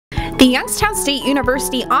The Youngstown State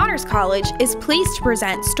University Honors College is pleased to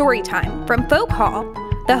present Storytime from Folk Hall,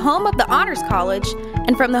 the home of the Honors College,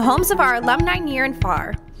 and from the homes of our alumni near and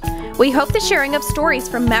far. We hope the sharing of stories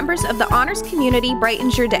from members of the honors community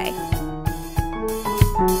brightens your day.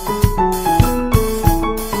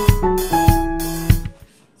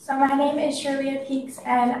 So my name is Shirleyah Peakes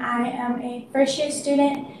and I am a first-year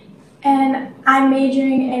student and I'm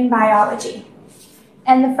majoring in biology.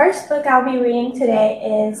 And the first book I'll be reading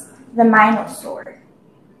today is the Mine-O-Saur.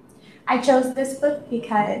 I chose this book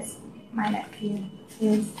because my nephew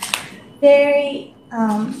is he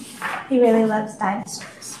really loves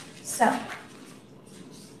dinosaurs. So,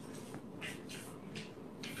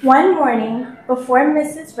 one morning, before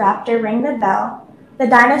Mrs. Raptor rang the bell, the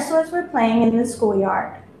dinosaurs were playing in the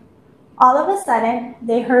schoolyard. All of a sudden,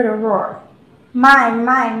 they heard a roar. Mine,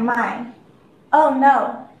 mine, mine. Oh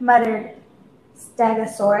no, muttered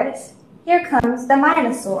Stegosaurus. Here comes the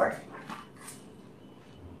Mine-O-Saur.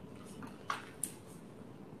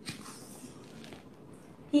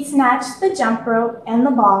 He snatched the jump rope and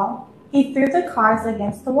the ball. He threw the cars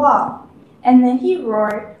against the wall. And then he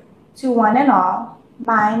roared to one and all,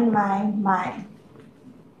 mine, mine, mine.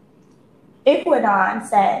 Iguanodon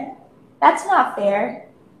said, that's not fair.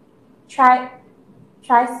 Triceratops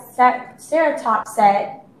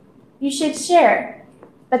said, you should share.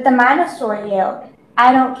 But the Mine-O-Saur yelled,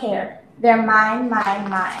 I don't care. They're mine, mine,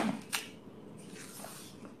 mine.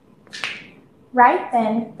 Right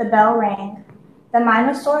then, the bell rang. The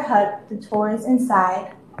Mine-O-Saur hugged the toys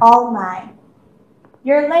inside, all mine.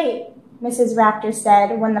 You're late, Mrs. Raptor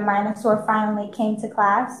said when the Mine-O-Saur finally came to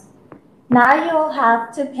class. Now you'll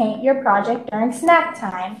have to paint your project during snack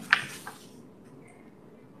time.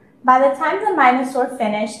 By the time the Mine-O-Saur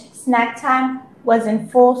finished, snack time was in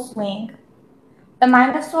full swing. The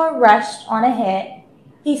Mine-O-Saur rushed on ahead.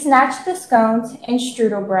 He snatched the scones and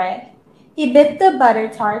strudel bread. He bit the butter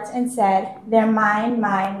tarts and said, they're mine,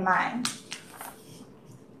 mine, mine.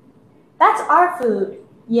 That's our food,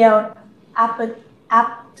 yelled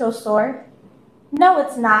Apatosaur. No,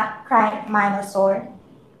 it's not, cried Mine-O-Saur.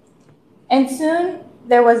 And soon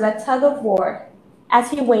there was a tug of war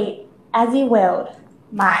as he wailed,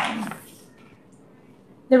 mine.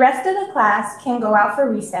 The rest of the class can go out for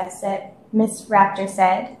recess, Miss Raptor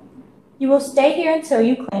said. You will stay here until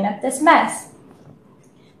you clean up this mess.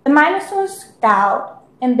 The Mine-O-Saur scowled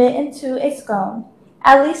and bit into a scone.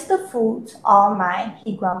 At least the food's all mine,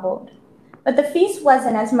 he grumbled. But the feast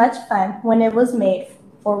wasn't as much fun when it was made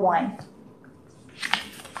for one.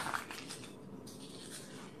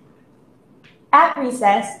 At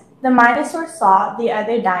recess, the Mine-O-Saur saw the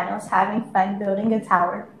other dinos having fun building a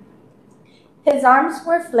tower. His arms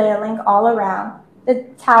were flailing all around. The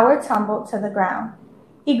tower tumbled to the ground.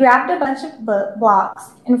 He grabbed a bunch of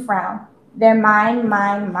blocks and frowned. They're mine,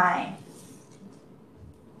 mine, mine.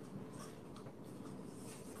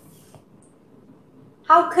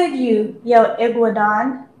 How could you, yelled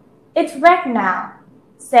Iguanodon. It's wrecked now,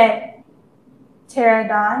 said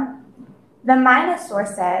Pterodon. The Mine-O-Saur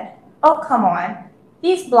said, oh, come on,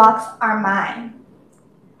 these blocks are mine.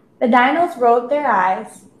 The dinos rolled their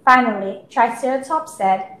eyes. Finally, Triceratops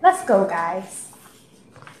said, let's go, guys.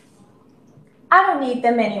 I don't need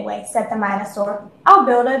them anyway, said the Mine-O-Saur. I'll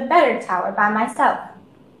build a better tower by myself.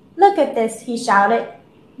 Look at this, he shouted.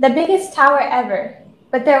 The biggest tower ever.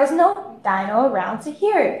 But there was no dino around to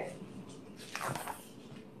hear it.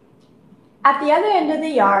 At the other end of the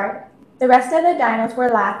yard, the rest of the dinos were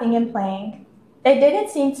laughing and playing. They didn't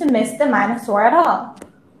seem to miss the Mine-O-Saur at all.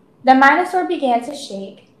 The Mine-O-Saur began to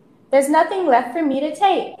shake. There's nothing left for me to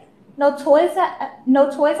take. No toys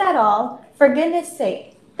at all. For goodness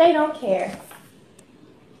sake, they don't care.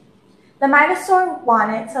 The Mine-O-Saur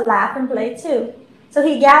wanted to laugh and play too, so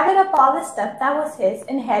he gathered up all the stuff that was his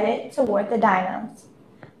and headed toward the dinos.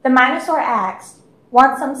 The Mine-O-Saur asked,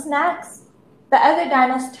 want some snacks? The other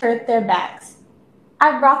dinos turned their backs.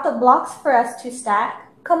 I brought the blocks for us to stack.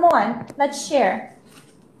 Come on, let's share.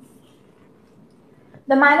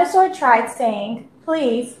 The Mine-O-Saur tried saying,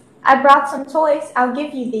 please, I brought some toys, I'll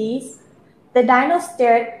give you these. The dinos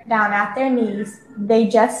stared down at their knees. They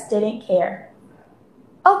just didn't care.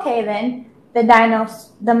 Okay then, the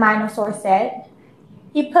Mine-O-Saur said.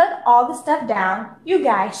 He put all the stuff down. You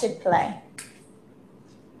guys should play.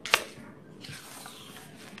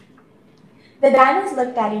 The dinos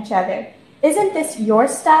looked at each other. Isn't this your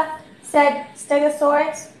stuff? Said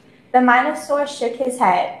Stegosaurus. The Mine-O-Saur shook his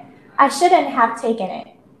head. I shouldn't have taken it.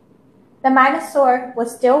 The Mine-O-Saur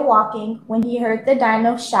was still walking when he heard the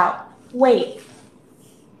dinos shout, wait.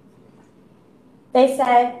 They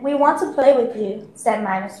said, we want to play with you, said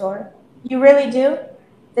Mine-O-Saur. You really do?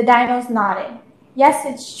 The dinos nodded. Yes,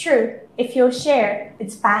 it's true. If you'll share,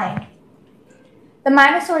 it's fine. The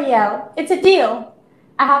Mine-O-Saur yelled, "It's a deal.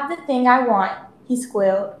 I have the thing I want," he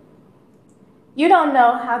squealed. You don't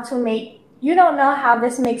know how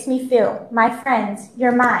this makes me feel. My friends,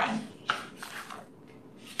 you're mine.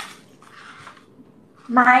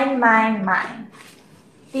 Mine, mine, mine.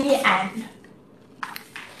 The end.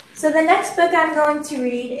 So the next book I'm going to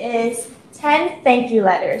read is 10 Thank You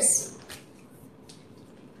Letters.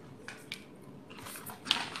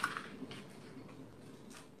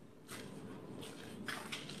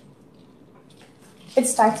 It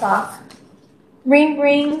starts off, ring,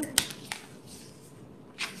 ring.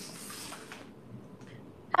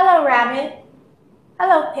 Hello, Rabbit.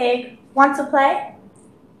 Hello, Pig. Want to play?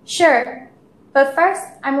 Sure, but first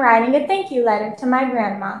I'm writing a thank you letter to my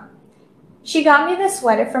grandma. She got me this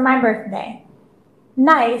sweater for my birthday.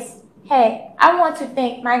 Nice. Hey, I want to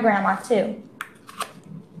thank my grandma too.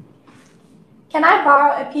 Can I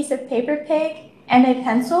borrow a piece of paper, Pig, and a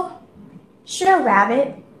pencil? Sure,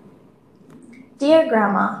 Rabbit. Dear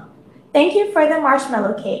Grandma, thank you for the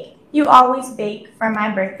marshmallow cake you always bake for my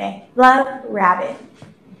birthday. Love, Rabbit.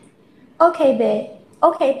 Okay,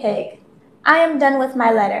 Pig. I am done with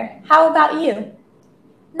my letter. How about you?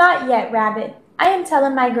 Not yet, Rabbit. I am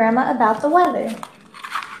telling my grandma about the weather.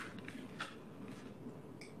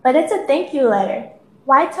 But it's a thank you letter.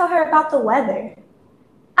 Why tell her about the weather?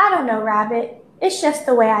 I don't know, Rabbit. It's just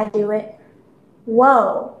the way I do it.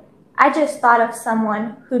 Whoa. I just thought of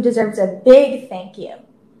someone who deserves a big thank you.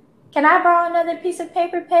 Can I borrow another piece of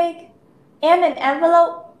paper, Pig? And an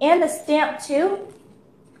envelope and a stamp too?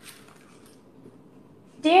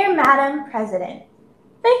 Dear Madam President,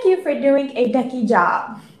 thank you for doing a ducky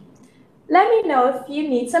job. Let me know if you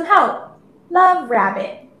need some help. Love,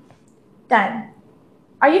 Rabbit. Done.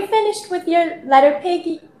 Are you finished with your letter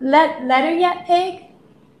yet, Pig?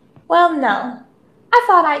 Well, no. I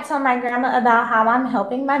thought I'd tell my grandma about how I'm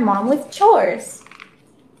helping my mom with chores.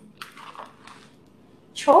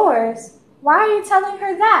 Chores? Why are you telling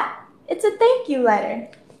her that? It's a thank you letter.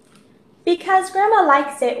 Because Grandma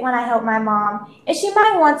likes it when I help my mom, and she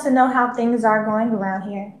might want to know how things are going around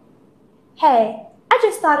here. Hey, I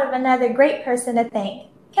just thought of another great person to thank.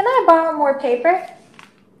 Can I borrow more paper?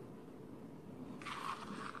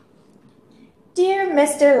 Dear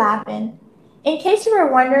Mr. Lappin, in case you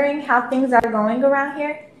were wondering how things are going around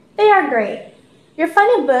here, they are great. Your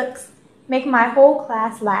funny books make my whole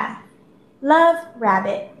class laugh. Love,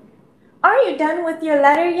 Rabbit. Aren't you done with your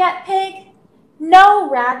letter yet, Pig? No,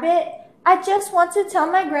 Rabbit. I just want to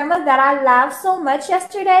tell my grandma that I laughed so much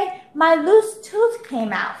yesterday, my loose tooth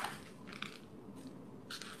came out.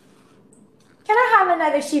 Can I have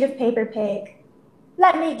another sheet of paper, Pig?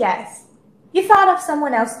 Let me guess. You thought of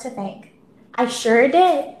someone else to thank. I sure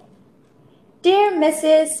did. Dear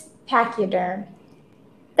Mrs. Pachyderm,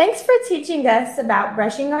 thanks for teaching us about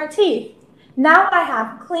brushing our teeth. Now I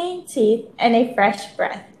have clean teeth and a fresh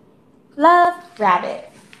breath. Love, Rabbit.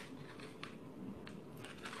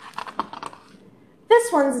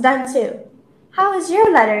 This one's done too. How is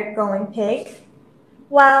your letter going, Pig?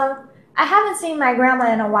 Well, I haven't seen my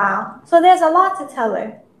grandma in a while, so there's a lot to tell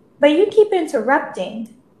her. But you keep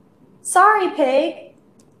interrupting. Sorry, Pig.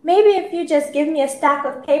 Maybe if you just give me a stack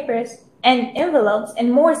of papers and envelopes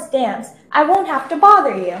and more stamps, I won't have to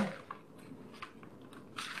bother you.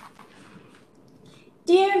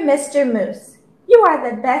 Dear Mr. Moose, you are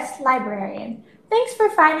the best librarian. Thanks for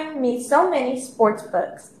finding me so many sports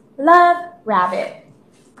books. Love, Rabbit.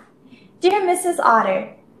 Dear Mrs.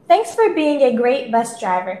 Otter, thanks for being a great bus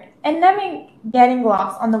driver and never getting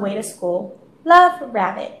lost on the way to school. Love,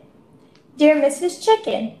 Rabbit. Dear Mrs.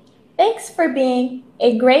 Chicken, thanks for being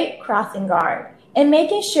a great crossing guard and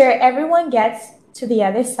making sure everyone gets to the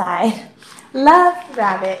other side. Love,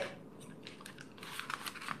 Rabbit.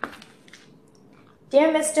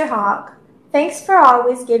 Dear Mr. Hawk, thanks for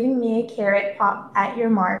always giving me a carrot pop at your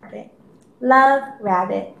market. Love,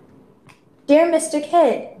 Rabbit. Dear Mr.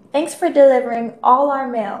 Kid, thanks for delivering all our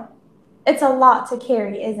mail. It's a lot to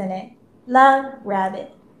carry, isn't it? Love,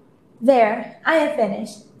 Rabbit. There, I am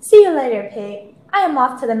finished. See you later, Pig. I am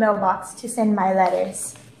off to the mailbox to send my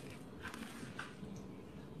letters.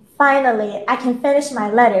 Finally, I can finish my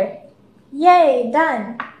letter. Yay,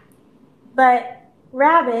 done. But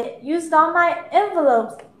Rabbit used all my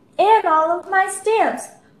envelopes and all of my stamps.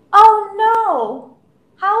 Oh no!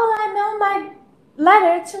 How will I mail my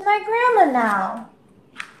letter to my grandma now?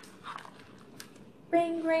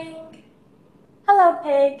 Ring, ring. Hello,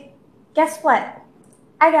 Pig. Guess what?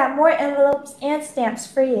 I got more envelopes and stamps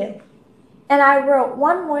for you. And I wrote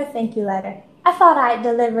one more thank you letter. I thought I'd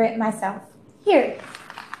deliver it myself. Here.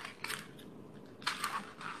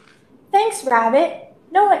 Thanks, Rabbit.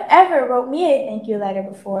 No one ever wrote me a thank you letter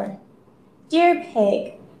before. Dear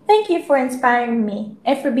Pig, thank you for inspiring me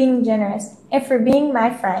and for being generous and for being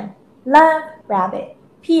my friend. Love, Rabbit.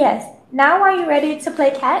 P.S. Now are you ready to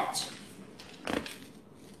play catch?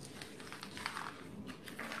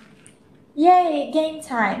 Yay, game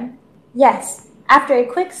time. Yes, after a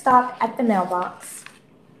quick stop at the mailbox.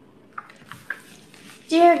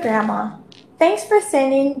 Dear Grandma, thanks for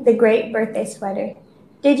sending the great birthday sweater.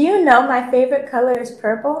 Did you know my favorite color is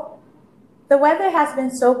purple? The weather has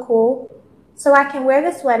been so cool, so I can wear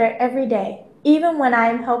the sweater every day, even when I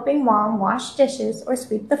am helping Mom wash dishes or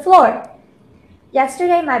sweep the floor.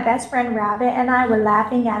 Yesterday, my best friend Rabbit and I were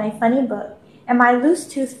laughing at a funny book, and my loose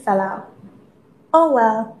tooth fell out. Oh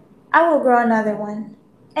well, I will grow another one.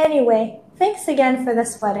 Anyway, thanks again for the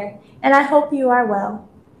sweater, and I hope you are well.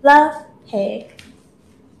 Love, Pig.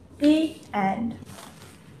 The end.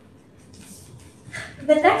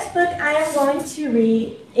 The next book I am going to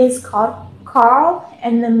read is called Carl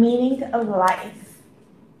and the Meaning of Life.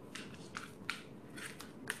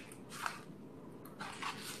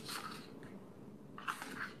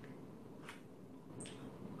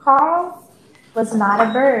 Carl was not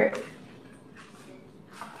a bird.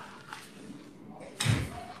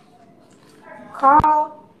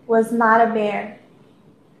 Carl was not a bear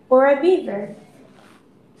or a beaver.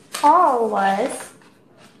 Carl was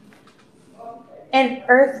an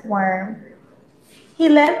earthworm. He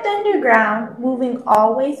lived underground, moving,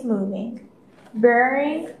 always moving,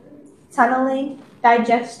 burrowing, tunneling,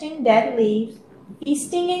 digesting dead leaves,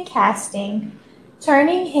 feasting and casting,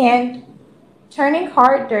 turning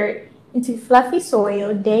hard dirt into fluffy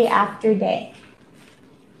soil day after day.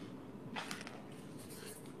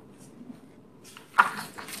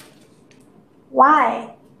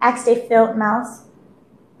 Why? Asked a field mouse.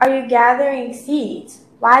 Are you gathering seeds?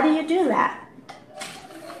 Why do you do that?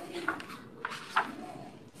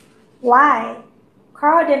 Why?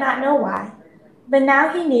 Carl did not know why, but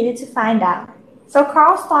now he needed to find out. So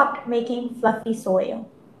Carl stopped making fluffy soil.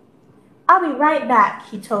 I'll be right back,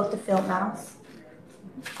 he told the field mouse.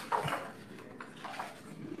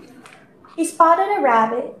 He spotted a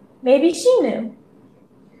rabbit. Maybe she knew.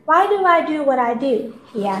 Why do I do what I do?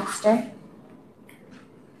 He asked her.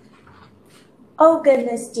 Oh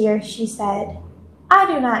goodness dear, she said. I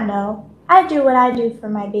do not know. I do what I do for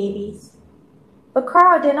my babies. But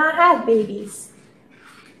Carl did not have babies.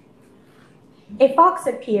 A fox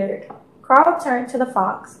appeared. Carl turned to the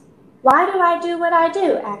fox. Why do I do what I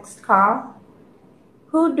do? Asked Carl.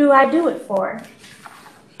 Who do I do it for?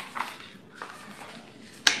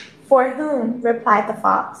 For whom? Replied the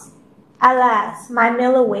fox. Alas, my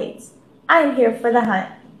meal awaits. I am here for the hunt.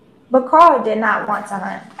 But Carl did not want to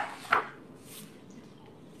hunt.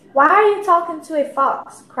 Why are you talking to a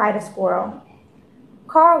fox? Cried a squirrel.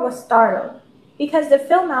 Carl was startled because the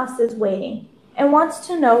field mouse is waiting and wants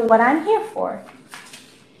to know what I'm here for.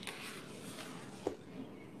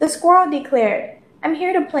 The squirrel declared, I'm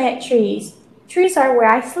here to plant trees. Trees are where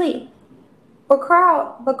I sleep. But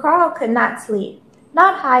Carl could not sleep,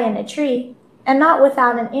 not high in a tree, and not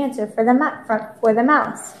without an answer for the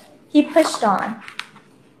mouse. He pushed on.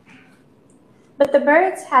 But the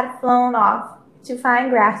birds had flown off to find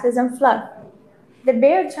grasses and fluff. The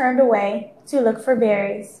bear turned away to look for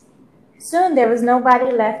berries. Soon there was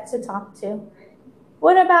nobody left to talk to.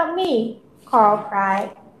 What about me? Carl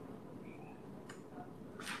cried.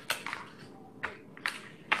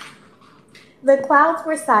 The clouds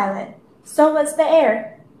were silent. So was the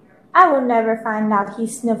air. I will never find out, he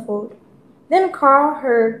sniffled. Then Carl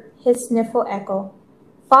heard his sniffle echo,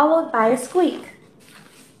 followed by a squeak.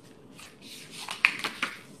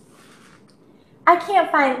 I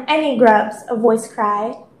can't find any grubs, a voice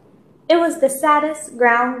cried. It was the saddest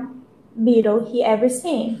ground beetle he ever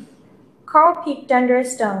seen. Carl peeked under a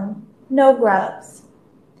stone. No grubs.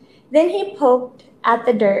 Then he poked at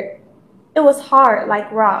the dirt. It was hard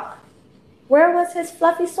like rock. Where was his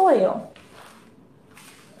fluffy soil?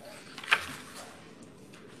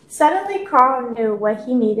 Suddenly Carl knew what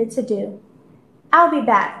he needed to do. I'll be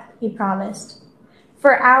back, he promised.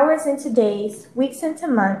 For hours into days, weeks into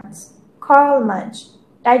months, Carl munched,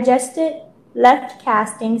 digested, left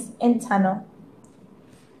castings in tunnel.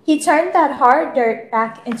 He turned that hard dirt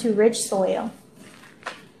back into rich soil.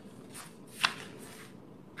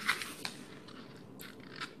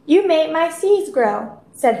 You made my seeds grow,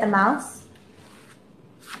 said the mouse.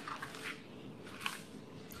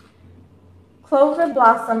 Clover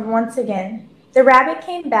blossomed once again. The rabbit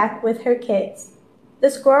came back with her kids. The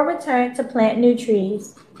squirrel returned to plant new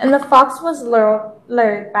trees, and the fox was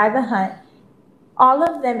lured by the hunt, all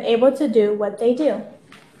of them able to do what they do.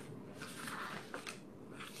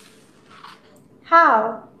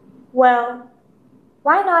 How? Well,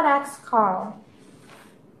 why not ask Carl?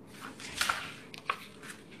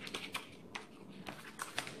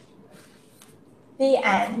 The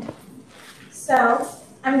end. So,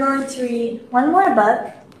 I'm going to read one more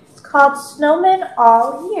book. It's called Snowmen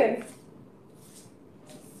All Year.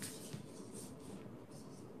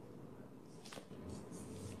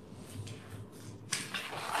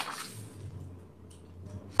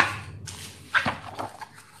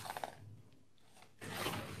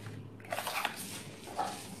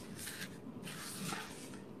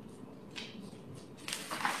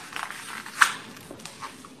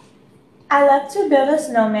 I love to build a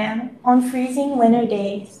snowman on freezing winter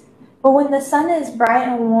days, but when the sun is bright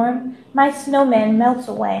and warm, my snowman melts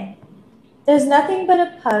away. There's nothing but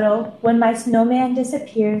a puddle when my snowman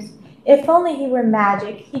disappears. If only he were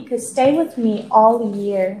magic, he could stay with me all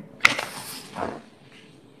year.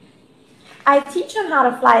 I teach him how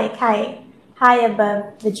to fly a kite high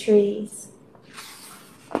above the trees.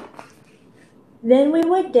 Then we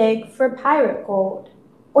would dig for pirate gold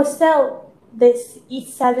or sell this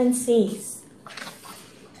seven seas.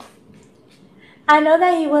 I know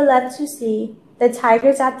that he would love to see the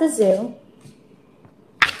tigers at the zoo.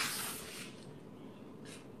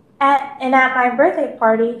 And at my birthday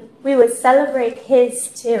party, we would celebrate his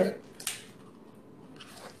too.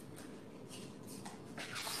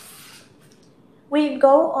 We'd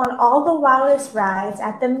go on all the wildest rides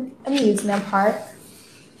at the amusement park.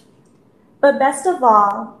 But best of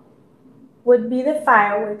all would be the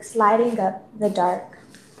fireworks lighting up the dark.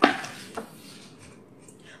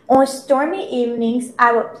 On stormy evenings,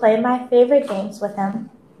 I would play my favorite games with him.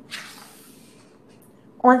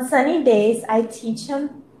 On sunny days, I teach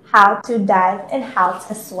him how to dive and how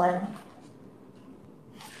to swim.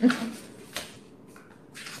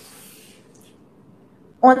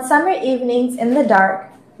 On summer evenings in the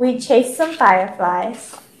dark, we'd chase some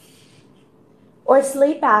fireflies or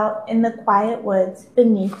sleep out in the quiet woods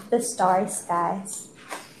beneath the starry skies.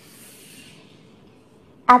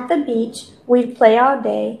 At the beach, we'd play all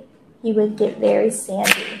day. He would get very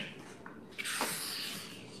sandy.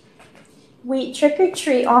 We'd trick or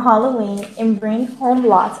treat on Halloween and bring home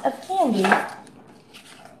lots of candy.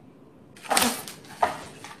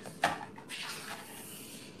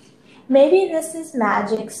 Maybe this is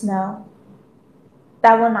magic snow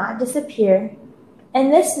that will not disappear,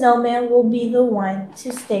 and this snowman will be the one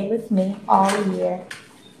to stay with me all year.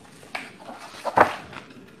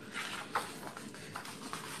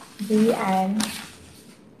 The end.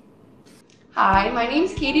 Hi, my name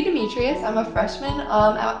is Katie Demetrius. I'm a freshman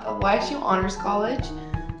at YSU Honors College.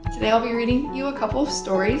 Today I'll be reading you a couple of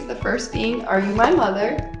stories, the first being Are You My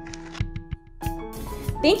Mother?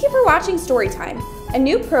 Thank you for watching Storytime, a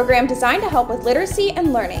new program designed to help with literacy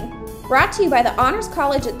and learning, brought to you by the Honors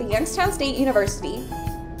College at the Youngstown State University.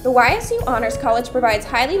 The YSU Honors College provides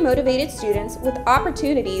highly motivated students with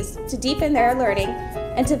opportunities to deepen their learning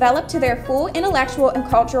and develop to their full intellectual and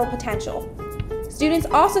cultural potential. Students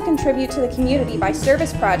also contribute to the community by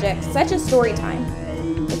service projects such as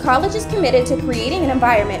Storytime. The college is committed to creating an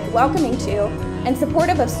environment welcoming to and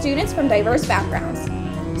supportive of students from diverse backgrounds.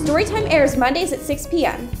 Storytime airs Mondays at 6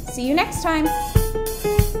 p.m. See you next time!